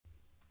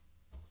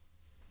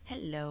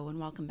Hello, and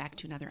welcome back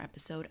to another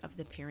episode of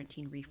the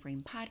Parenting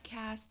Reframe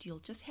podcast. You'll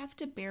just have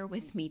to bear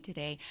with me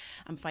today.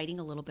 I'm fighting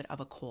a little bit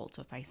of a cold,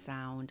 so if I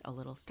sound a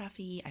little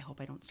stuffy, I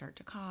hope I don't start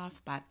to cough,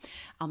 but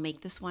I'll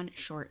make this one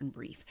short and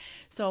brief.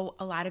 So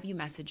a lot of you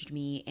messaged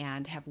me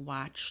and have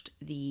watched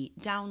the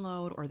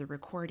download or the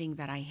recording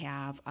that I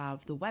have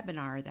of the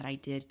webinar that I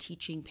did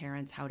teaching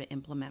parents how to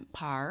implement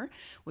PARR,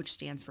 which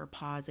stands for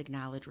Pause,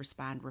 Acknowledge,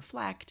 Respond,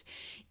 Reflect,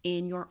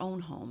 in your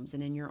own homes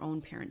and in your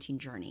own parenting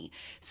journey.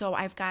 So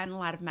I've gotten a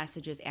lot of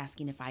messages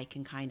asking if I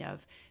can kind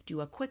of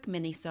do a quick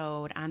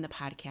minisode on the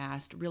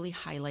podcast, really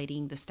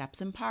highlighting the steps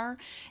in PARR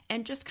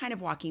and just kind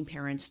of walking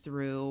parents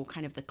through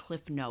kind of the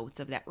cliff notes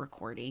of that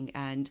recording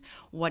and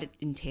what it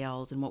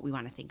entails and what we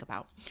want to think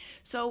about.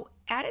 So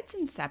at its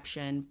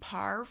inception,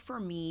 PARR for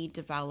me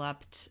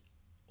developed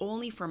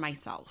only for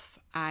myself.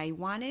 I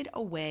wanted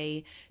a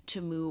way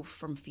to move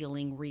from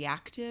feeling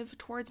reactive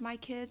towards my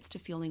kids to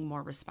feeling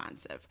more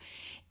responsive.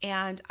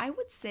 And I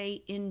would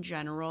say in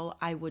general,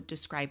 I would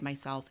describe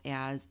myself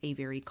as a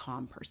very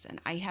calm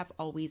person. I have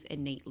always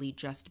innately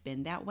just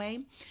been that way.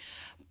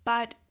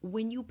 But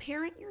when you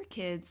parent your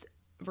kids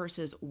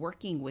versus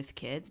working with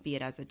kids, be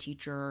it as a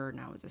teacher or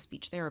now as a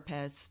speech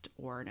therapist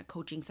or in a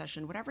coaching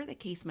session, whatever the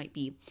case might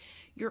be,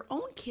 your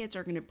own kids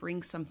are going to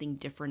bring something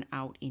different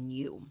out in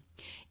you.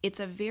 It's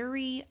a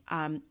very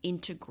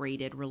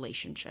integrated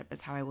relationship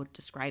is how I would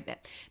describe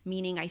it,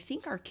 meaning I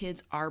think our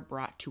kids are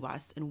brought to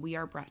us and we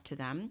are brought to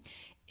them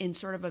in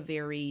sort of a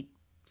very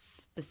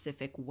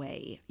specific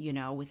way,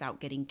 without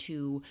getting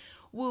too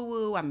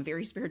woo-woo. I'm a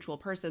very spiritual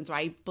person, so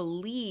I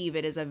believe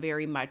it is a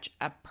very much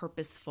a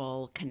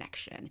purposeful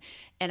connection.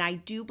 And I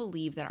do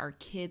believe that our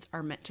kids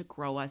are meant to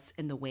grow us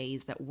in the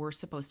ways that we're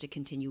supposed to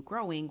continue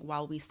growing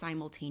while we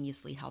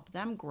simultaneously help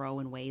them grow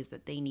in ways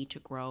that they need to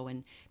grow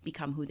and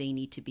become who they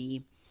need to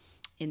be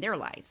in their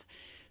lives.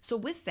 So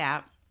with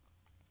that,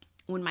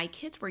 when my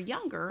kids were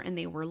younger and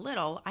they were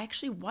little, I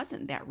actually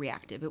wasn't that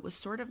reactive. It was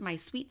sort of my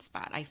sweet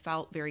spot. I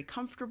felt very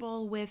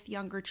comfortable with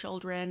younger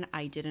children.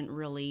 I didn't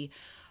really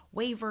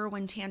waver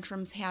when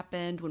tantrums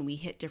happened, when we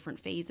hit different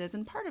phases.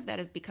 And part of that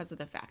is because of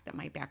the fact that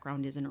my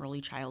background is in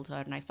early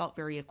childhood and I felt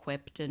very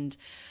equipped and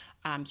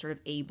sort of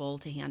able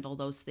to handle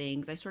those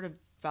things. I sort of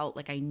felt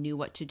like I knew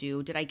what to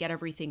do. Did I get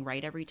everything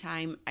right every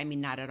time? I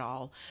mean, not at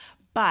all.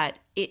 But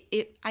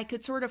I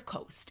could sort of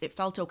coast. It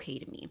felt okay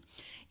to me.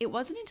 It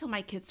wasn't until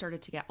my kids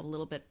started to get a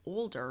little bit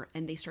older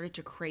and they started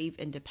to crave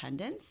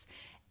independence.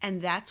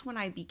 And that's when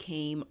I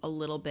became a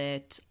little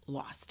bit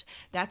lost.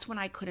 That's when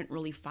I couldn't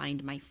really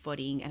find my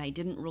footing and I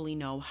didn't really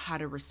know how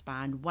to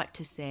respond, what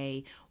to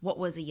say, what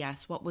was a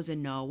yes, what was a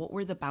no, what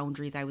were the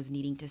boundaries I was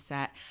needing to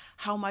set,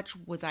 how much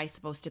was I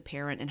supposed to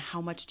parent, and how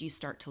much do you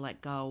start to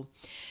let go.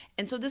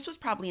 And so this was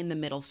probably in the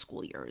middle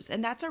school years.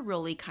 And that's a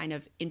really kind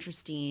of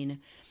interesting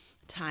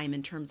time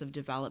in terms of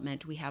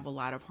development. We have a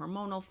lot of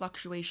hormonal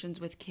fluctuations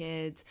with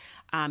kids.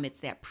 It's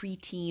that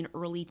preteen,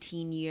 early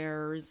teen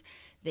years.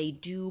 They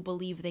do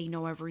believe they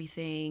know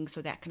everything,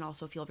 so that can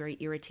also feel very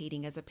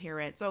irritating as a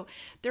parent. So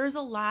there's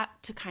a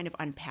lot to kind of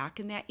unpack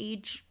in that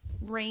age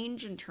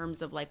range in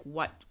terms of like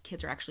what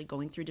kids are actually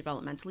going through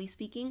developmentally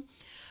speaking.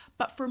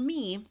 But for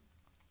me,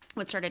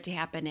 what started to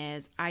happen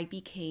is I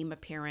became a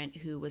parent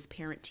who was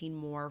parenting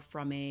more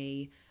from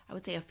I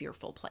would say a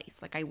fearful place.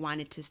 Like I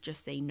wanted to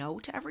just say no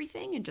to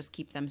everything and just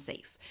keep them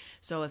safe.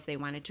 So if they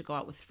wanted to go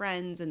out with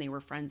friends and they were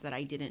friends that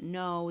I didn't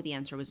know, the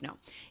answer was no.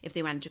 If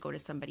they wanted to go to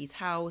somebody's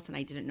house and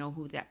I didn't know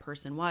who that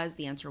person was,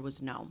 the answer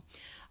was no.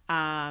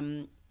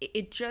 And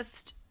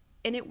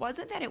it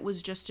wasn't that it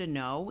was just a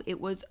no.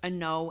 It was a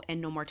no and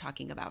no more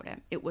talking about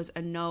it. It was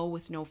a no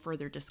with no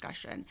further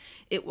discussion.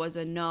 It was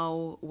a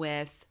no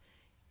with,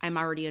 I'm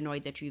already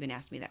annoyed that you even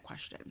asked me that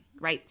question,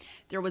 right?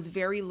 There was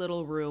very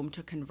little room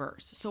to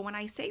converse. So when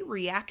I say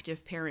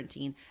reactive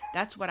parenting,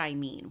 that's what I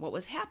mean. What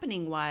was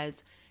happening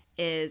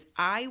is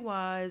I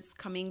was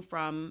coming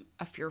from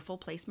a fearful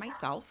place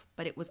myself,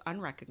 but it was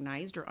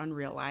unrecognized or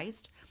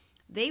unrealized.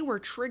 They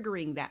were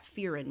triggering that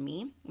fear in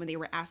me when they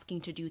were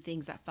asking to do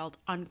things that felt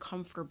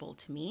uncomfortable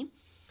to me.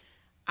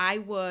 I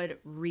would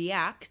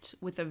react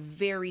with a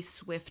very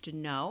swift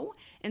no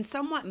and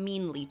somewhat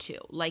meanly too,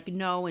 like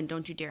no and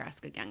don't you dare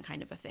ask again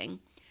kind of a thing.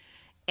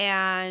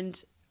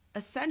 And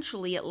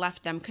essentially it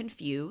left them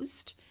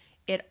confused.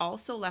 It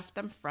also left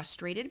them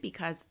frustrated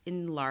because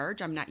in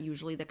large, I'm not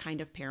usually the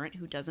kind of parent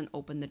who doesn't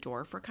open the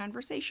door for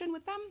conversation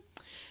with them.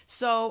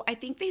 So I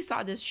think they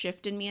saw this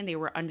shift in me and they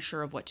were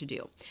unsure of what to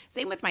do.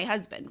 Same with my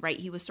husband, right?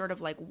 He was sort of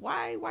like,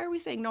 why are we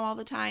saying no all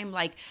the time?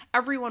 Like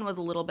everyone was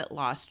a little bit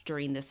lost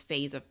during this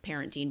phase of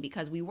parenting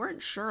because we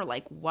weren't sure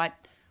like what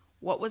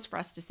was for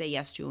us to say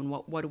yes to and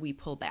what do we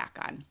pull back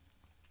on.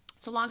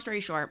 So long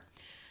story short,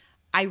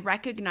 I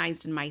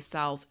recognized in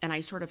myself and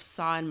I sort of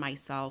saw in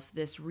myself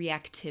this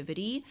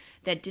reactivity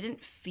that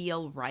didn't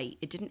feel right.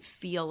 It didn't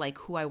feel like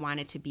who I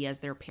wanted to be as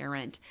their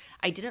parent.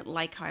 I didn't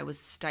like how I was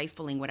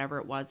stifling whatever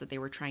it was that they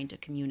were trying to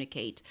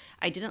communicate.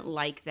 I didn't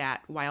like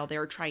that while they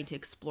were trying to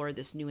explore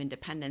this new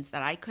independence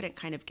that I couldn't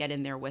kind of get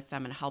in there with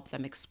them and help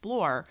them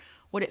explore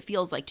what it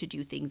feels like to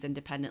do things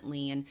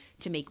independently and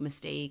to make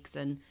mistakes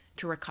and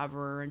to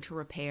recover and to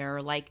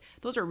repair. Like,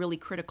 those are really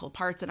critical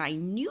parts. And I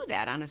knew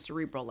that on a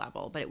cerebral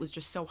level, but it was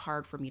just so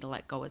hard for me to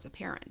let go as a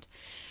parent.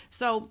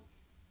 So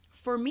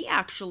for me,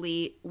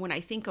 actually, when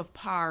I think of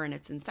PARR and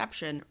its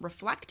inception,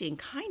 reflecting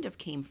kind of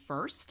came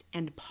first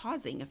and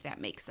pausing, if that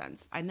makes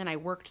sense. And then I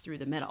worked through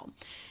the middle,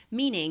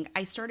 meaning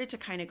I started to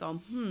kind of go,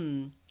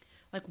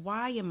 like,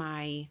 why am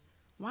I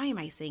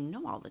saying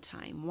no all the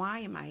time?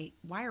 Why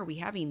are we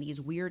having these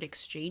weird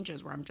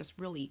exchanges where I'm just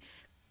really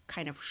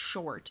kind of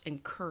short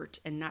and curt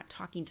and not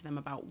talking to them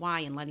about why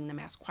and letting them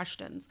ask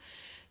questions?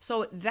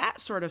 So that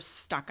sort of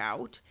stuck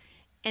out.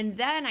 And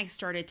then I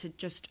started to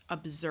just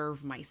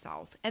observe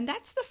myself. And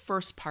that's the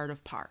first part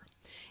of PARR,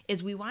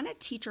 is we want to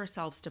teach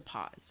ourselves to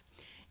pause.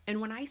 And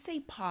when I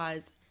say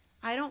pause,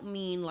 I don't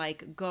mean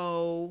like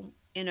go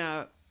in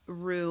a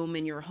room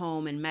in your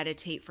home and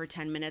meditate for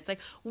 10 minutes. Like,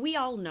 we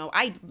all know,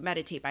 I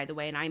meditate, by the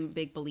way, and I'm a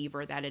big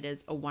believer that it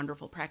is a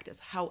wonderful practice.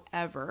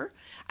 However,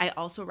 I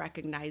also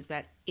recognize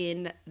that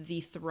in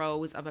the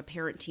throes of a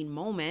parenting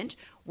moment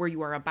where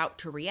you are about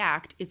to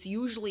react, it's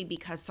usually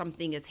because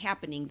something is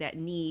happening that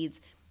needs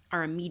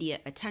our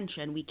immediate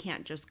attention. We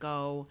can't just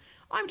go,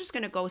 oh, I'm just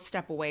going to go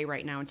step away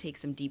right now and take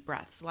some deep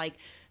breaths. Like,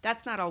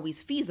 that's not always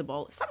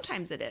feasible.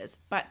 Sometimes it is,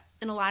 but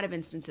in a lot of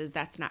instances,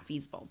 that's not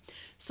feasible.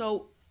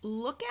 So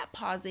look at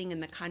pausing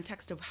in the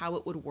context of how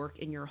it would work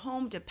in your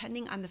home,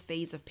 depending on the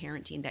phase of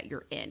parenting that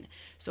you're in.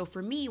 So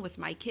for me, with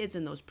my kids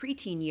in those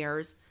preteen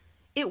years,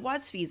 it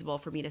was feasible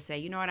for me to say,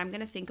 you know what, I'm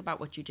going to think about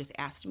what you just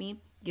asked me.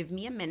 Give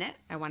me a minute.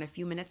 I want a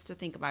few minutes to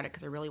think about it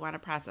because I really want to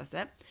process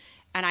it.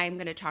 And I'm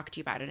going to talk to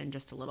you about it in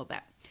just a little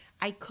bit.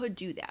 I could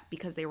do that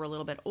because they were a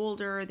little bit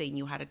older. They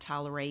knew how to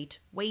tolerate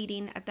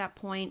waiting at that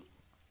point.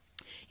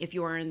 If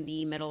you're in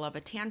the middle of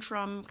a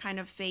tantrum kind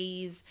of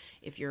phase,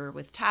 if you're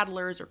with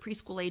toddlers or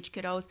preschool age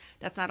kiddos,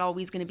 that's not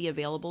always going to be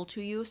available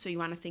to you. So you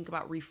want to think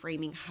about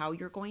reframing how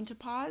you're going to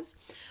pause.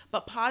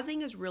 But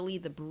pausing is really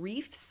the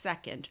brief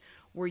second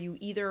where you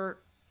either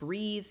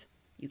breathe,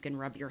 you can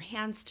rub your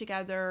hands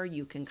together,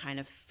 you can kind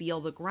of feel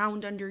the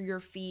ground under your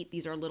feet.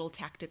 These are little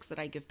tactics that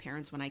I give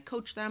parents when I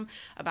coach them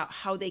about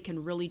how they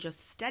can really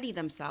just steady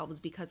themselves,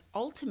 because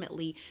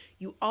ultimately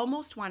you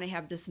almost want to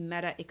have this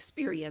meta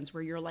experience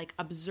where you're like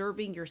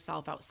observing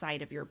yourself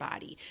outside of your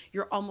body.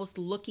 You're almost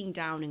looking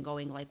down and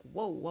going like,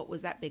 whoa, what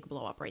was that big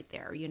blow up right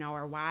there? You know,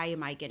 or why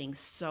am I getting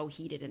so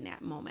heated in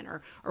that moment?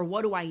 Or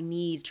what do I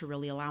need to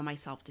really allow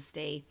myself to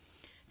stay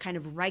kind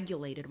of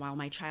regulated while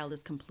my child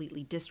is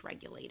completely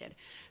dysregulated?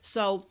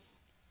 So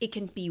it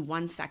can be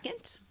 1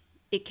 second.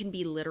 It can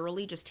be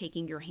literally just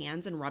taking your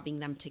hands and rubbing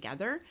them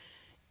together.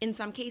 In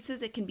some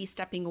cases, it can be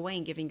stepping away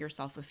and giving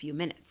yourself a few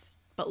minutes.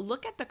 But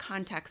look at the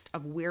context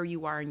of where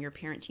you are in your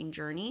parenting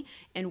journey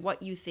and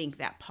what you think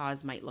that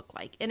pause might look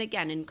like. And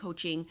again, in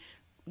coaching,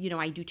 you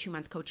know, I do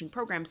 2-month coaching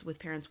programs with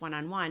parents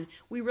one-on-one.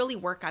 We really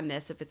work on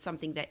this if it's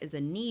something that is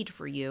a need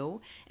for you,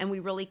 and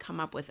we really come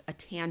up with a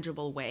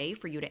tangible way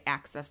for you to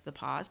access the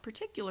pause,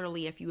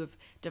 particularly if you have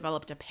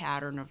developed a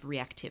pattern of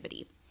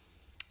reactivity.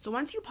 So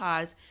once you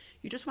pause,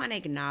 you just want to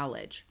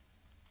acknowledge.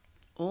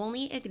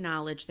 Only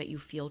acknowledge that you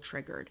feel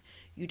triggered.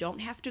 You don't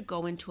have to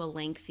go into a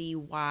lengthy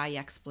why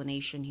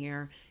explanation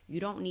here. You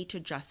don't need to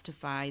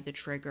justify the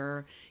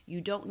trigger. You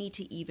don't need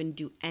to even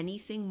do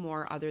anything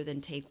more other than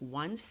take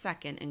 1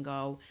 second and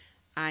go,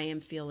 I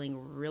am feeling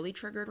really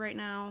triggered right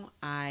now.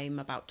 I'm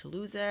about to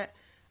lose it.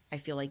 I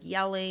feel like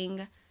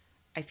yelling.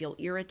 I feel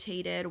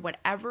irritated.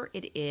 Whatever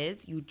it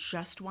is, you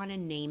just want to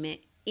name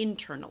it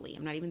internally.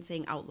 I'm not even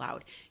saying out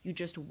loud. You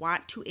just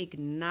want to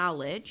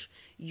acknowledge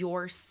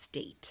your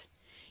state.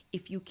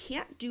 If you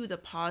can't do the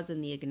pause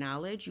and the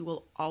acknowledge, you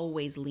will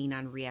always lean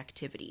on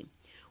reactivity.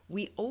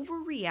 We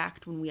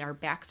overreact when our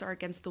backs are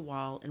against the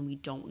wall and we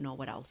don't know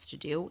what else to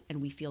do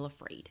and we feel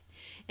afraid.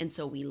 And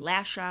so we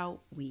lash out,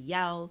 we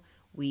yell,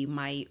 we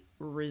might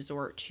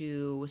resort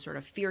to sort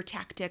of fear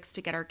tactics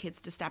to get our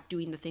kids to stop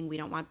doing the thing we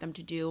don't want them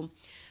to do.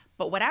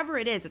 But whatever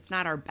it is, it's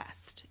not our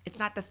best. It's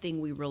not the thing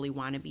we really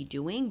want to be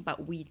doing,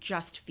 but we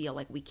just feel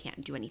like we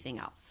can't do anything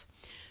else.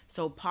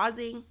 So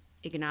pausing,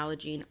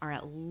 acknowledging are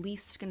at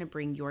least going to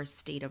bring your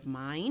state of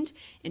mind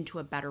into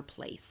a better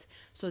place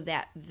so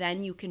that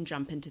then you can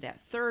jump into that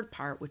third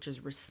part, which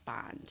is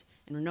respond.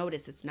 And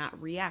notice it's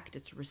not react,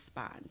 it's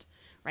respond,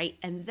 right?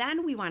 And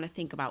then we want to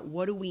think about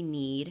what do we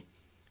need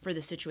for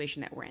the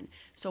situation that we're in.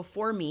 So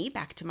for me,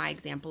 back to my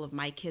example of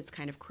my kids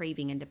kind of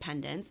craving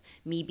independence,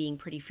 me being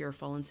pretty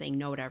fearful and saying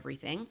no to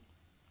everything,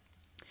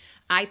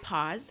 I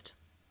paused.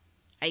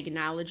 I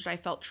acknowledged I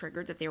felt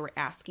triggered that they were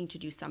asking to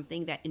do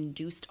something that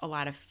induced a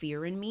lot of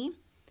fear in me.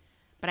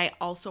 But I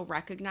also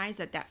recognized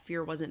that that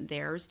fear wasn't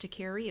theirs to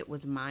carry. It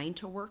was mine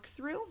to work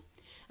through.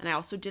 And I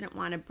also didn't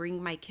want to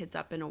bring my kids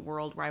up in a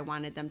world where I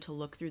wanted them to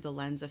look through the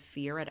lens of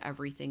fear at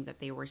everything that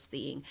they were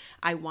seeing.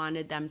 I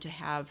wanted them to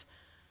have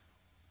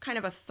kind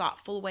of a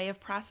thoughtful way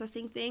of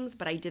processing things,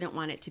 but I didn't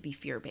want it to be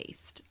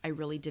fear-based. I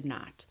really did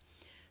not.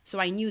 So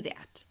I knew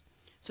that.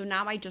 So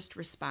now I just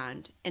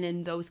respond. And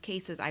in those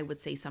cases, I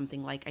would say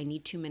something like, I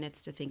need 2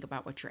 minutes to think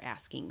about what you're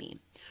asking me.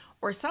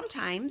 Or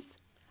sometimes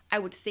I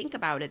would think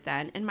about it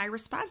then, and my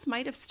response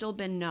might have still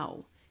been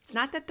no. It's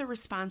not that the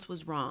response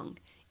was wrong,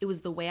 it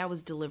was the way I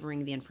was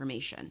delivering the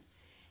information.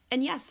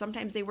 And yes,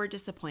 sometimes they were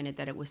disappointed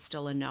that it was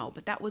still a no,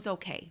 but that was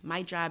okay.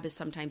 My job is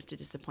sometimes to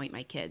disappoint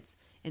my kids,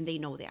 and they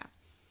know that.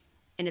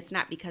 And it's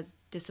not because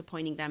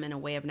disappointing them in a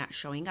way of not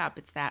showing up.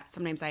 It's that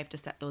sometimes I have to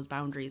set those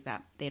boundaries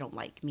that they don't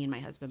like, me and my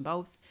husband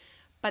both.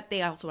 But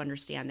they also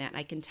understand that. And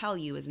I can tell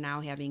you, as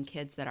now having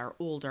kids that are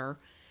older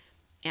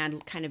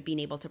and kind of being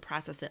able to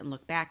process it and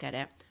look back at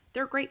it,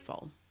 they're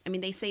grateful. I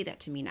mean, they say that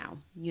to me now,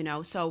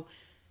 So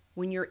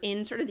when you're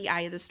in sort of the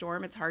eye of the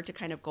storm, it's hard to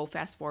kind of go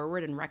fast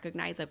forward and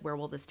recognize like, where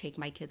will this take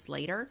my kids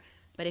later?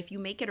 But if you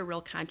make it a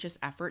real conscious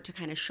effort to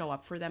kind of show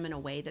up for them in a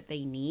way that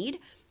they need,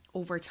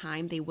 over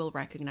time, they will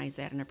recognize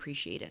that and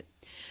appreciate it.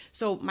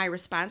 So my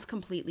response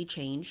completely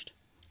changed.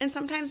 And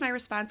sometimes my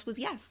response was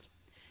yes.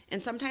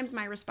 And sometimes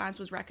my response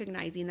was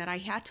recognizing that I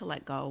had to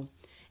let go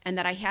and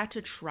that I had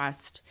to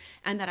trust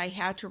and that I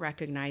had to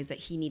recognize that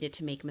he needed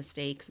to make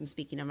mistakes. I'm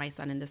speaking of my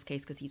son in this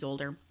case because he's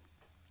older.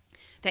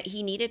 That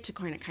he needed to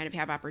kind of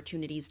have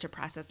opportunities to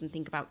process and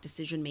think about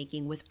decision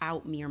making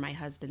without me or my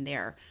husband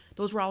there.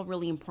 Those were all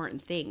really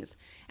important things.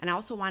 And I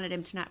also wanted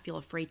him to not feel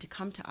afraid to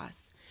come to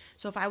us.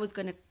 So if I was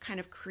going to kind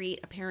of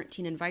create a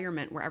parenting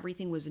environment where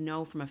everything was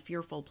no from a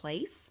fearful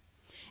place,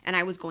 and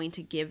I was going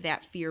to give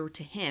that fear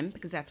to him,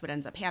 because that's what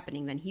ends up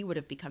happening, then he would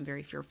have become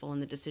very fearful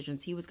in the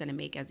decisions he was going to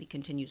make as he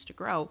continues to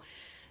grow.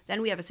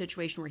 Then we have a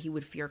situation where he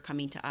would fear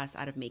coming to us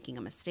out of making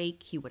a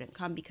mistake. He wouldn't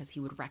come because he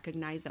would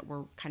recognize that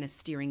we're kind of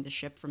steering the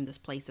ship from this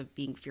place of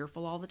being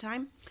fearful all the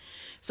time.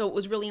 So it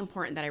was really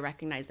important that I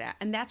recognize that.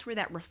 And that's where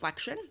that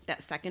reflection,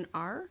 that second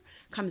R,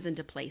 comes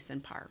into place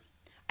in PARR.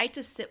 I had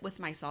to sit with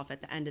myself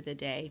at the end of the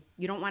day.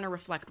 You don't want to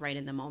reflect right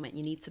in the moment.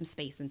 You need some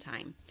space and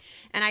time.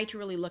 And I had to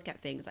really look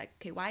at things like,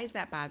 okay, why is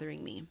that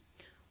bothering me?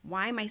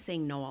 Why am I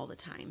saying no all the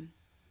time?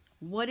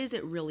 What is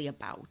it really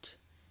about?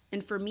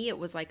 And for me, it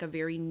was like a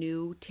very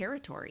new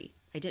territory.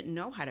 I didn't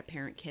know how to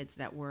parent kids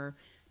that were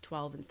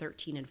 12 and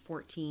 13 and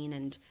 14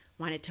 and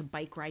wanted to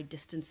bike ride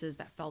distances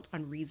that felt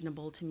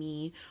unreasonable to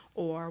me,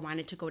 or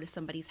wanted to go to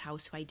somebody's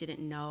house who I didn't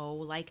know.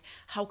 Like,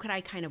 how could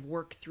I kind of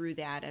work through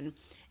that and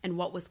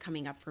what was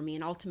coming up for me?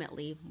 And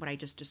ultimately, what I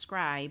just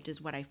described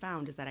is what I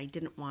found is that I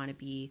didn't want to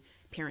be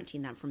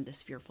parenting them from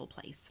this fearful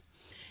place.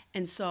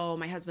 And so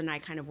my husband and I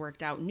kind of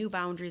worked out new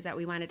boundaries that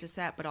we wanted to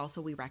set, but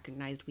also we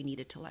recognized we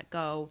needed to let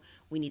go.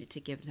 We needed to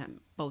give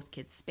them both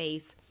kids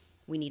space.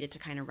 We needed to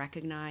kind of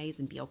recognize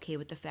and be okay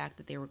with the fact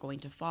that they were going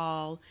to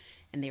fall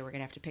and they were going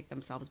to have to pick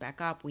themselves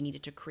back up. We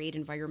needed to create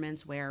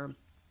environments where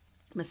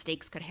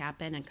mistakes could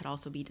happen and could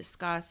also be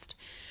discussed.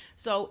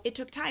 So it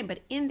took time, but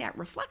in that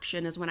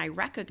reflection is when I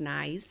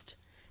recognized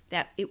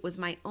that it was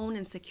my own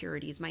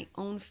insecurities, my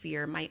own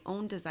fear, my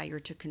own desire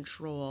to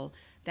control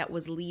that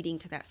was leading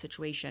to that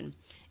situation.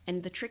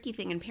 And the tricky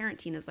thing in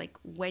parenting is like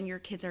when your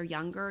kids are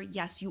younger,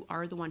 yes, you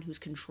are the one who's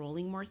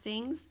controlling more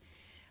things.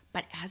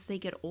 But as they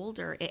get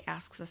older, it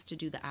asks us to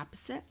do the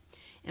opposite.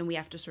 And we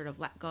have to sort of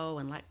let go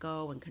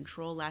and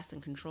control less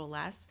and control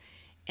less.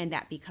 And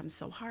that becomes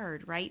so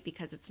hard, right?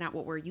 Because it's not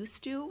what we're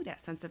used to. That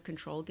sense of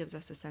control gives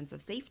us a sense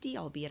of safety,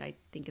 albeit I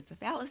think it's a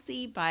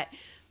fallacy. But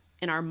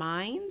in our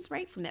minds,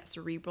 right, from that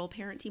cerebral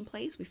parenting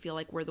place, we feel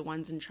like we're the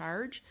ones in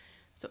charge.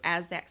 So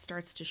as that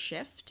starts to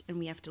shift and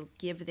we have to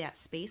give that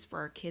space for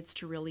our kids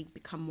to really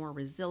become more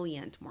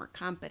resilient, more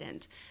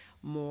competent,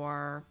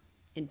 more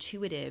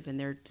intuitive in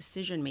their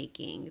decision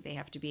making, they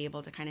have to be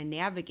able to kind of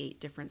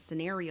navigate different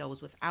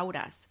scenarios without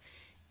us.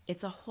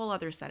 It's a whole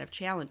other set of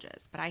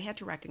challenges, but I had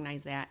to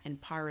recognize that, and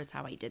PARR is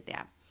how I did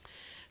that.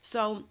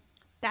 So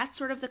that's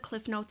sort of the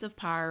cliff notes of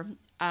PARR.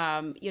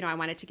 I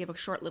wanted to give a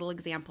short little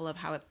example of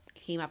how it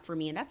came up for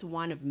me, and that's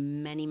one of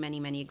many, many,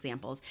 many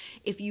examples.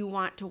 If you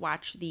want to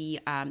watch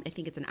I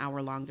think it's an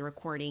hour long, the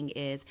recording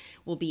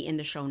will be in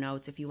the show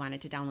notes if you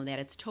wanted to download that.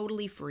 It's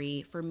totally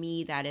free. For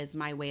me, that is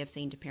my way of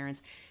saying to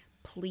parents,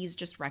 please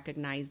just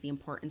recognize the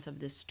importance of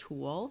this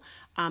tool.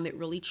 It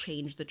really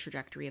changed the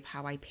trajectory of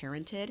how I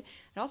parented.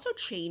 It also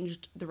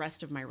changed the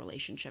rest of my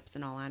relationships,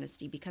 in all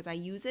honesty, because I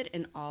use it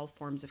in all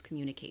forms of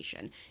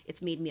communication.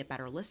 It's made me a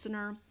better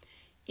listener.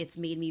 It's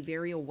made me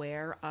very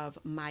aware of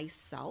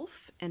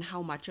myself and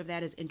how much of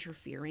that is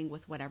interfering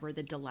with whatever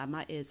the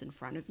dilemma is in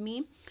front of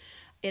me.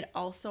 It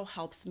also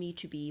helps me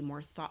to be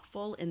more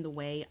thoughtful in the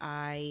way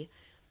I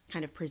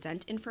kind of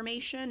present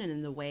information and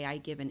in the way I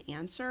give an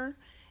answer.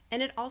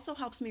 And it also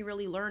helps me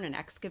really learn and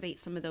excavate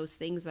some of those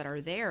things that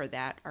are there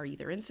that are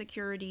either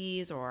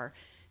insecurities or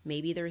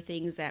maybe they're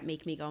things that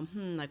make me go,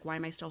 like, why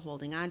am I still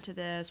holding on to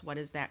this? What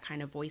is that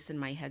kind of voice in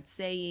my head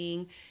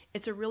saying?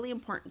 It's a really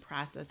important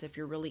process if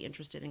you're really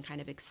interested in kind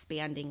of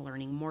expanding,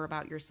 learning more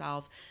about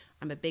yourself.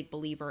 I'm a big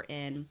believer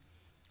in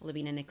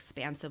living an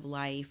expansive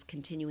life,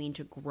 continuing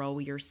to grow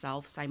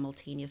yourself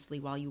simultaneously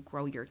while you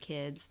grow your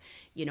kids.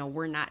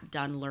 We're not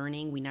done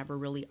learning. We never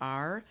really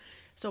are.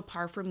 So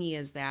PARR for me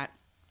is that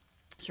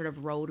sort of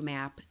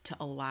roadmap to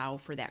allow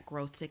for that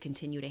growth to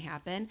continue to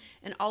happen.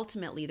 And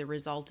ultimately, the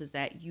result is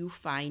that you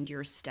find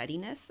your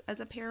steadiness as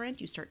a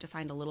parent. You start to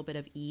find a little bit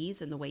of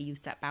ease in the way you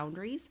set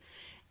boundaries.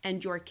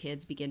 And your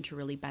kids begin to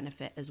really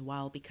benefit as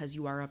well, because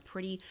you are a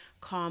pretty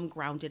calm,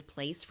 grounded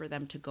place for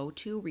them to go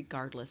to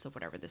regardless of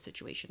whatever the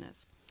situation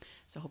is.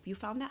 So I hope you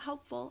found that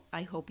helpful.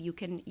 I hope you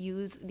can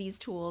use these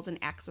tools and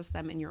access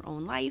them in your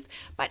own life.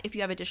 But if you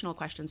have additional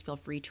questions, feel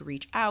free to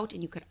reach out,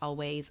 and you could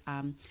always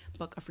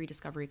book a free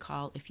discovery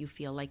call if you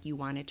feel like you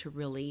wanted to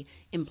really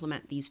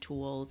implement these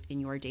tools in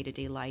your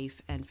day-to-day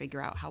life and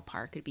figure out how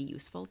PARR could be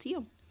useful to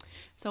you.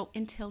 So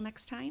until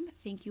next time,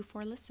 thank you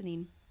for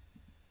listening.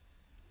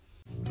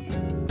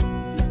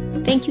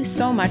 Thank you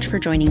so much for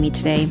joining me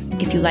today.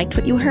 If you liked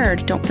what you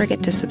heard, don't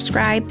forget to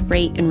subscribe,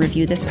 rate, and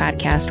review this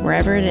podcast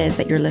wherever it is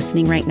that you're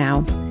listening right now.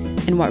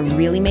 And what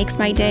really makes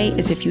my day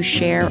is if you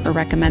share or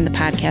recommend the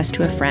podcast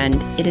to a friend.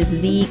 It is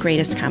the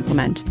greatest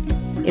compliment.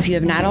 If you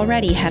have not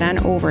already, head on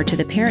over to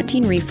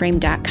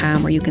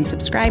theparentingreframe.com, where you can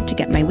subscribe to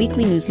get my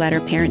weekly newsletter,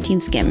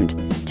 Parenting Skimmed.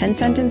 10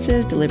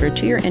 sentences delivered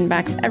to your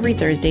inbox every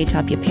Thursday to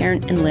help you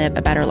parent and live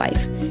a better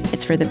life.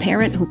 It's for the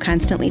parent who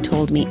constantly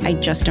told me, I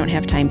just don't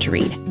have time to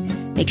read.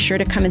 Make sure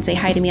to come and say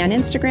hi to me on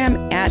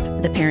Instagram at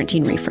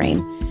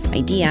theparentingreframe.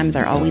 My DMs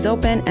are always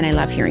open, and I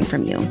love hearing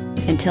from you.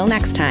 Until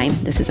next time,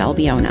 this is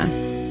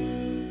Albiona.